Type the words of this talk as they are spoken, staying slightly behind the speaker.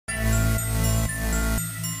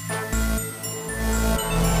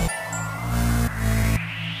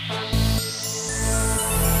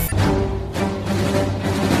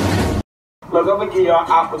Look, I'm gonna give y'all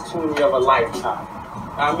an opportunity of a lifetime.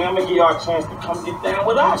 I mean, I'm gonna give y'all a chance to come get down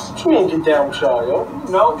with us. What you mean get down with y'all, yo?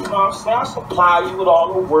 You know what I'm saying? I supply you with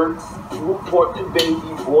all the work. You report the baby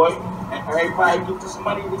boy, and everybody get this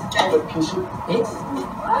money together, cause you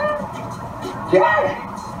yeah.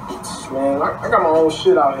 Man, I got my own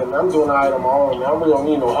shit out here, man. I'm doing all right on my own, man. I really don't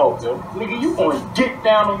need no help, yo. Nigga, you gonna get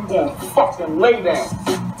down or you gonna fucking lay down?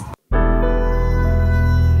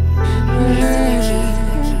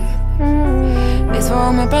 It's for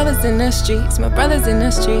all my brothers in the streets, my brothers in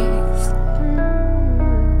the streets.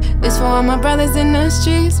 It's for all my brothers in the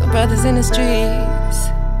streets, my brothers in the streets.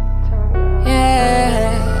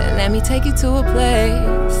 Yeah, let me take you to a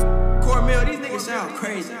place. Cornmeal, these niggas sound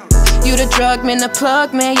crazy. You the drug man, the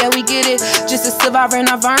plug man, yeah we get it. Just to survive in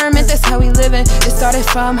our environment, that's how we living. It started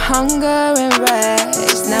from hunger and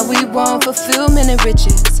rage. Now we want fulfillment and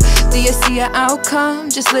riches. Do you see an outcome?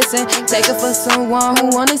 Just listen. Take it for someone who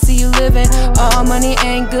wanna see you living. All money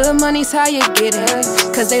ain't good, money's how you get it.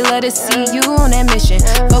 Cause they let us see you on that mission.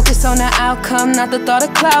 Focus on the outcome, not the thought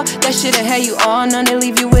of cloud. That shit'll have you on, none to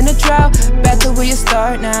leave you in a drought. Back to where you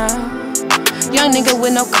start now. Young nigga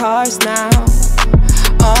with no cars now.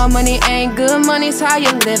 All money ain't good, money's how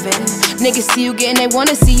you living. Niggas see you getting, they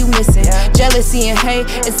wanna see you missing. Jealousy and hate,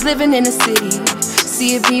 it's living in the city.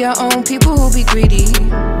 See it be your own people who be greedy.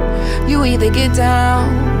 You either get down,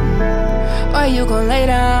 or you gon' lay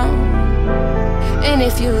down. And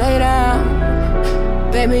if you lay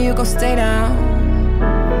down, baby, you gon' stay down.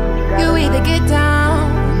 You either get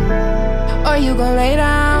down, or you gon' lay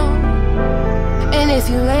down. And if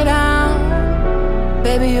you lay down,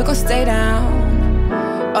 baby, you gon' stay down.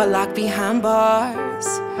 Or locked behind bars,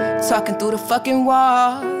 talking through the fucking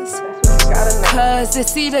walls. Cause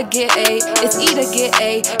it's either get A, it's either get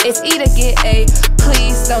A, it's either get A.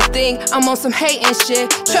 Please don't think I'm on some hating shit.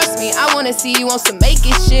 Trust me, I wanna see you on some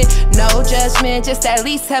making shit. No judgment, just at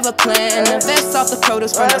least have a plan. Invest off the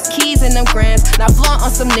produce from those keys and them grands. Now flaunt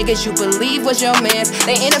on some niggas you believe was your mans.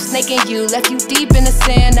 They end up snaking you, left you deep in the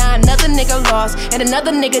sand. Now another nigga lost, and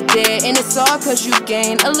another nigga dead. And it's all cause you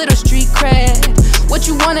gained a little street cred. What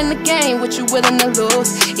you want in the game, what you willing to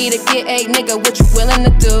lose. Either get A, nigga, what you willing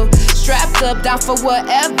to do. Strapped up, down for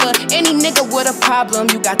whatever. Any nigga with a problem,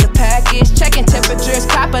 you got the package. Checking temperatures,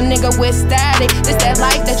 cop a nigga with static. This that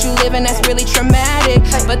life that you living that's really traumatic.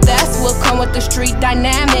 But that's what come with the street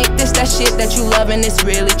dynamic. This that shit that you loving, it's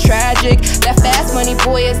really tragic. That fast money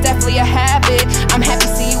boy is definitely a habit. I'm happy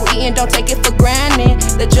to see you eating, don't take it for granted.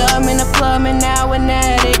 The drug man, the plug man, now an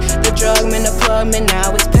addict. The drug man, the plug man,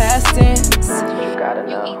 now it's past tense.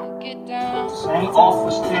 You either get down, same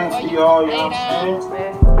offer stand for y'all, you know what I'm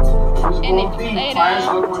saying? Who's gonna be? Clients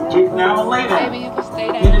gonna get down and lay down. baby, you can stay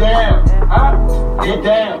down. Get down, huh? Get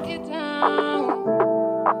down. Get down,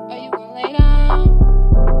 or you gon' lay down.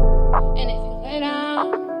 And if you lay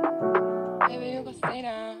down, baby, you gon' stay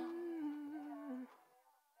down.